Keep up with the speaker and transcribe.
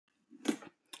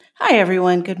Hi,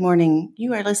 everyone. Good morning.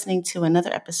 You are listening to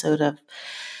another episode of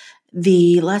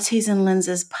the Lattes and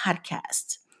Lenses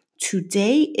podcast.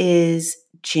 Today is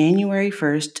January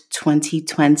 1st,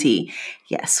 2020.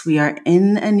 Yes, we are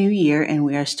in a new year and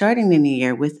we are starting the new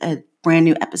year with a brand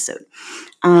new episode.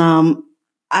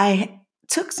 I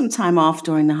took some time off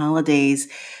during the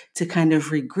holidays to kind of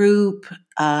regroup,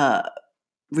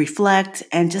 reflect,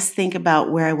 and just think about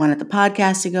where I wanted the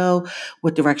podcast to go,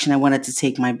 what direction I wanted to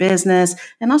take my business,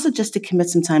 and also just to commit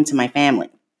some time to my family.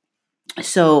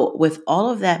 So, with all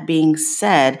of that being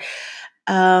said,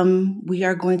 we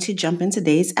are going to jump in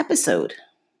today's episode.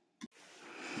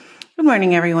 Good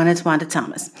morning, everyone. It's Wanda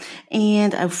Thomas.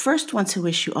 And I first want to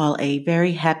wish you all a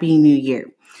very happy new year.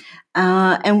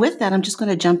 And with that, I'm just going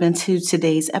to jump into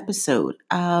today's episode.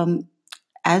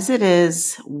 As it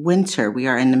is winter, we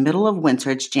are in the middle of winter.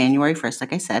 It's January 1st,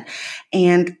 like I said.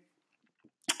 And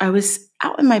I was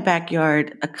out in my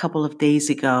backyard a couple of days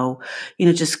ago,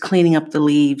 just cleaning up the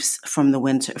leaves from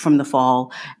the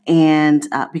fall. And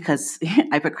because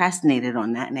I procrastinated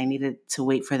on that and I needed to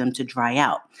wait for them to dry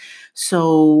out.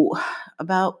 So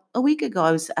about a week ago,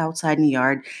 I was outside in the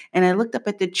yard and I looked up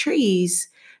at the trees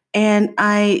and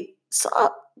I saw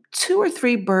two or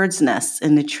three birds' nests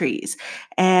in the trees.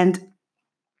 And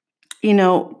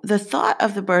the thought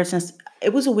of the bird's nest,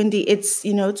 it was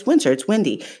it's winter, it's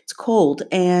windy, it's cold.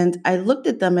 And I looked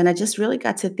at them and I just really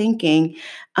got to thinking,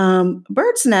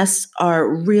 bird's nests are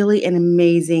really an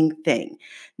amazing thing.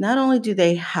 Not only do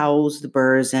they house the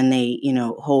birds and they,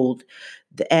 hold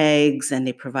the eggs and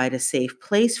they provide a safe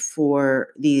place for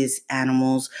these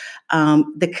animals,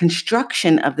 the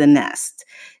construction of the nest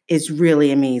is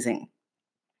really amazing.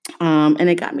 And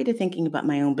it got me to thinking about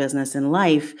my own business and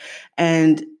life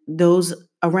and those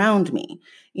around me,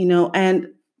 and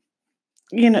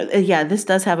yeah, this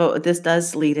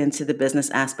does lead into the business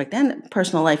aspect and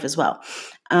personal life as well.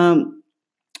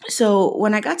 So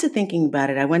when I got to thinking about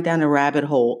it, I went down a rabbit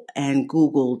hole and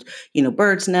Googled,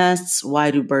 birds' nests.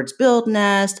 Why do birds build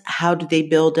nests? How do they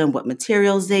build them? What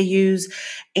materials they use?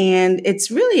 And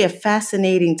it's really a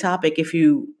fascinating topic if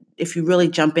you really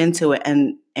jump into it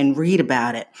and read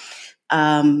about it.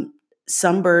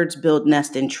 Some birds build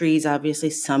nests in trees,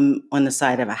 obviously, some on the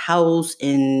side of a house,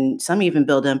 and some even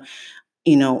build them,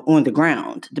 on the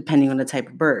ground, depending on the type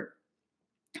of bird.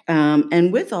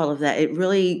 And with all of that, it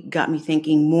really got me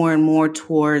thinking more and more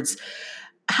towards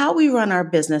how we run our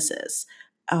businesses,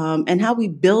 and how we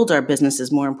build our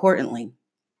businesses, more importantly.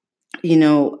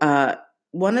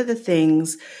 One of the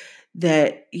things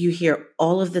that you hear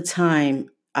all of the time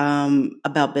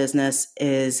about business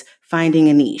is finding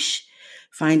a niche,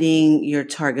 finding your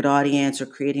target audience, or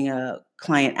creating a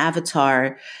client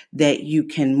avatar that you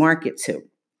can market to.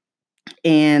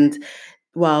 And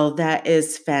while that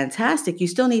is fantastic, you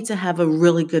still need to have a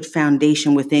really good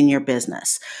foundation within your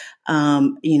business.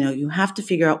 You have to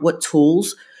figure out what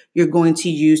tools you're going to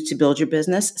use to build your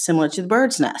business, similar to the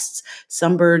bird's nests.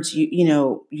 Some birds,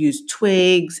 use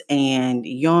twigs and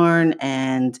yarn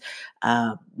and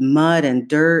mud and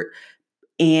dirt,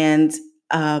 and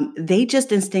they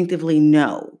just instinctively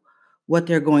know what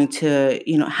they're going to,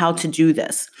 how to do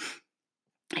this.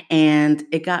 And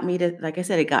it got me to, like I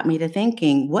said, it got me to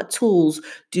thinking, what tools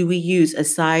do we use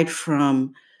aside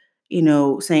from,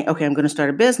 saying, okay, I'm going to start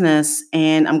a business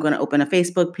and I'm going to open a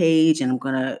Facebook page and I'm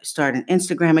going to start an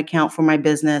Instagram account for my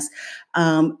business.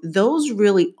 Those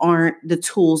really aren't the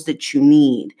tools that you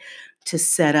need to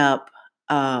set up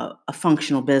a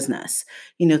functional business.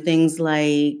 Things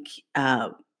like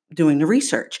doing the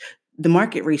research, the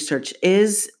market research.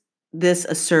 Is this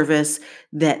a service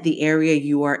that the area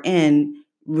you are in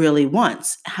really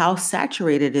wants? How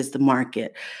saturated is the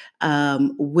market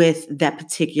with that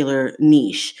particular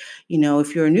niche?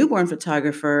 If you're a newborn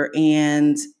photographer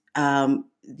and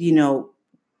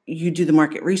you do the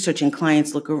market research and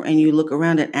clients you look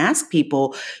around and ask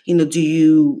people,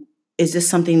 is this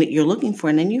something that you're looking for?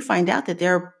 And then you find out that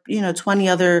there are 20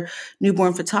 other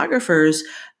newborn photographers.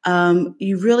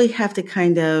 You really have to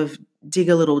kind of dig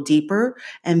a little deeper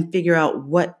and figure out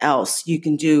what else you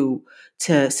can do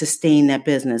to sustain that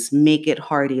business, make it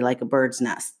hardy like a bird's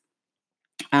nest.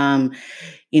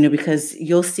 Because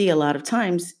you'll see a lot of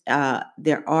times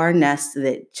there are nests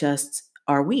that just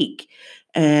are weak,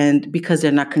 and because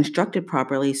they're not constructed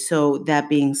properly. So that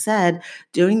being said,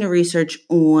 doing the research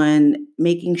on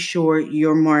making sure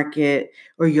your market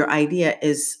or your idea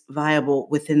is viable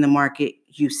within the market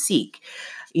you seek.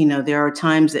 There are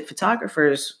times that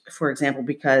photographers, for example,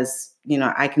 because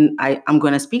I'm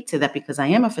going to speak to that because I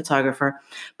am a photographer,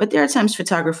 but there are times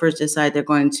photographers decide they're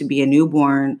going to be a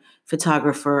newborn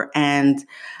photographer. And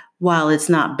while it's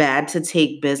not bad to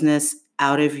take business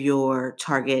out of your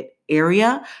target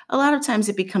area, a lot of times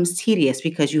it becomes tedious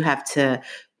because you have to,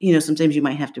 sometimes you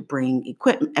might have to bring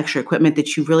extra equipment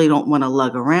that you really don't want to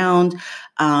lug around,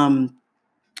 and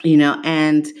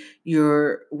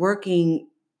you're working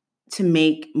to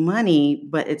make money,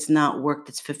 but it's not work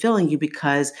that's fulfilling you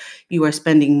because you are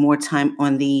spending more time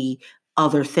on the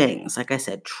other things. Like I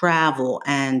said, travel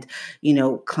and,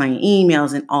 client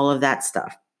emails and all of that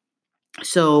stuff.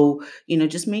 So,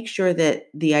 just make sure that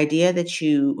the idea that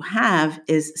you have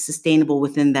is sustainable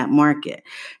within that market.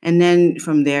 And then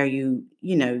from there, you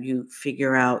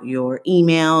figure out your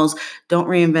emails. Don't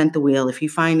reinvent the wheel. If you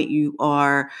find that you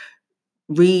are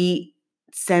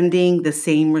sending the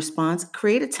same response,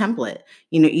 create a template,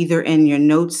 either in your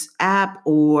notes app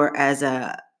or as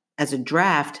a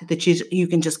draft that you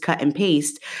can just cut and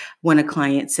paste when a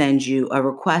client sends you a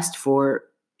request for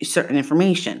certain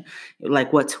information,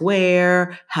 like what to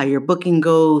wear, how your booking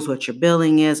goes, what your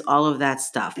billing is, all of that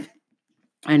stuff.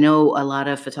 I know a lot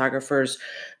of photographers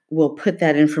will put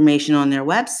that information on their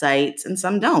websites and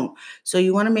some don't. So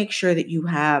you want to make sure that you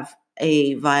have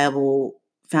a viable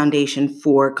foundation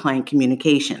for client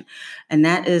communication. And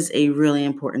that is a really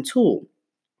important tool.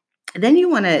 Then you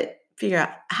want to figure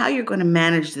out how you're going to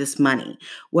manage this money,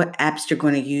 what apps you're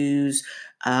going to use.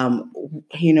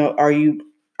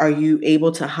 Are you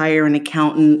able to hire an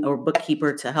accountant or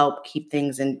bookkeeper to help keep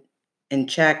things in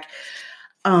check?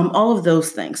 All of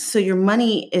those things. So your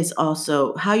money is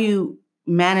also how you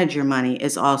manage your money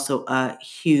is also a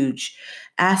huge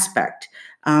aspect.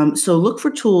 So look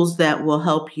for tools that will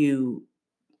help you,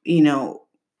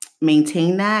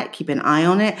 maintain that, keep an eye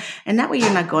on it. And that way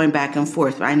you're not going back and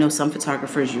forth. I know some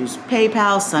photographers use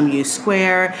PayPal, some use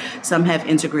Square, some have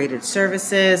integrated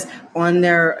services on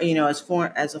their,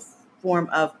 as a form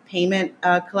of payment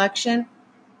collection.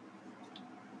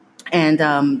 And,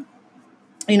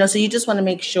 so you just want to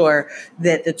make sure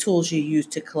that the tools you use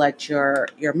to collect your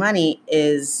money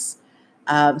is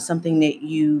something that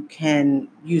you can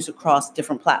use across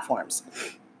different platforms.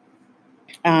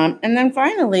 And then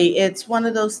finally, it's one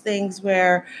of those things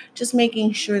where just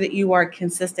making sure that you are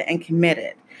consistent and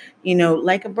committed.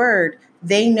 Like a bird,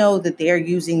 they know that they're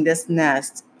using this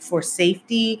nest for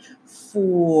safety,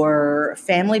 for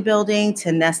family building,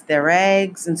 to nest their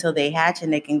eggs until they hatch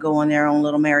and they can go on their own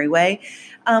little merry way.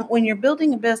 When you're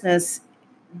building a business,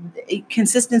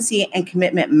 consistency and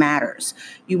commitment matters.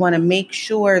 You want to make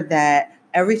sure that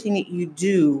everything that you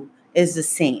do is the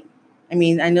same. I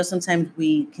mean, I know sometimes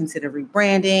we consider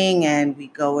rebranding and we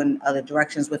go in other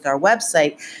directions with our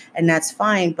website, and that's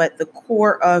fine. But the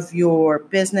core of your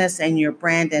business and your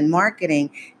brand and marketing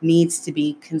needs to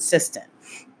be consistent.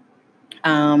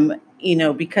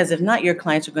 Because if not, your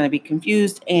clients are going to be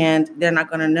confused and they're not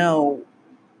going to know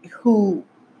who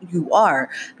you are,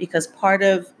 because part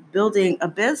of building a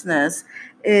business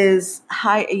is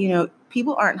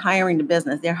people aren't hiring the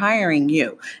business, they're hiring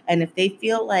you. And if they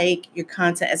feel like your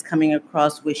content is coming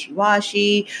across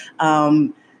wishy-washy,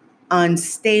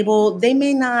 unstable, they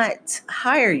may not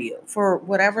hire you for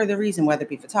whatever the reason, whether it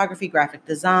be photography, graphic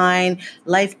design,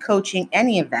 life coaching,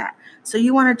 any of that. So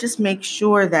you want to just make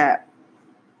sure that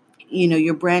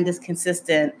your brand is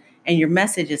consistent and your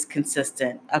message is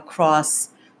consistent across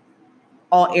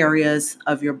all areas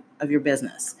of your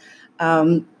business.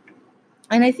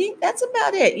 And I think that's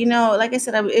about it. Like I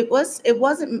said,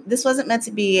 this wasn't meant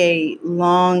to be a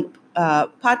long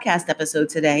podcast episode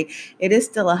today. It is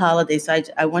still a holiday, so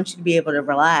I want you to be able to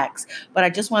relax. But I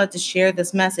just wanted to share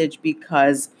this message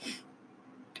because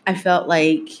I felt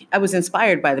like I was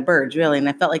inspired by the birds, really, and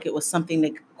I felt like it was something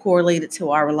that correlated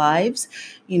to our lives.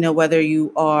 Whether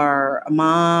you are a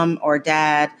mom or a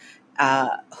dad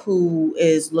who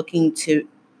is looking to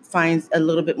find a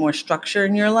little bit more structure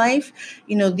in your life,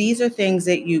 these are things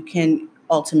that you can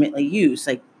ultimately use.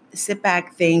 Like, sit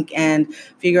back, think, and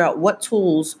figure out what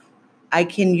tools I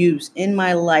can use in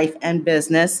my life and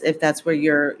business, if that's where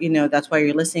that's why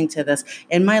you're listening to this,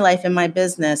 in my life and my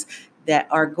business, that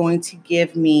are going to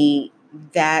give me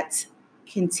that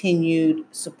continued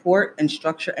support and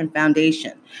structure and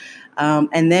foundation.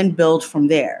 And then build from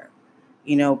there,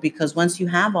 because once you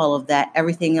have all of that,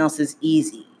 everything else is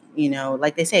easy.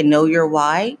 Like they say, know your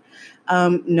why,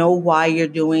 know why you're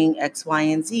doing X, Y,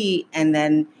 and Z. And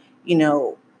then,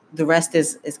 the rest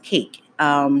is cake.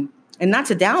 And not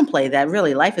to downplay that,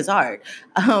 really, life is hard.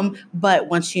 But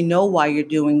once you know why you're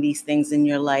doing these things in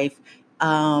your life,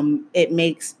 it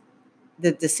makes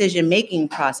the decision-making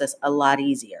process a lot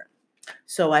easier.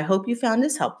 So I hope you found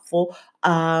this helpful.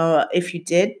 If you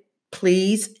did,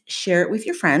 please share it with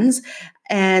your friends.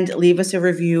 and leave us a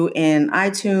review in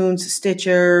iTunes,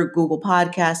 Stitcher, Google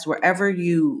Podcasts, wherever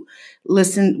you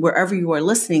are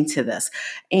listening to this.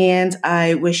 And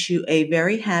I wish you a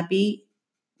very happy,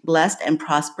 blessed, and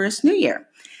prosperous new year.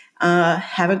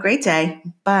 Have a great day.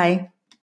 Bye.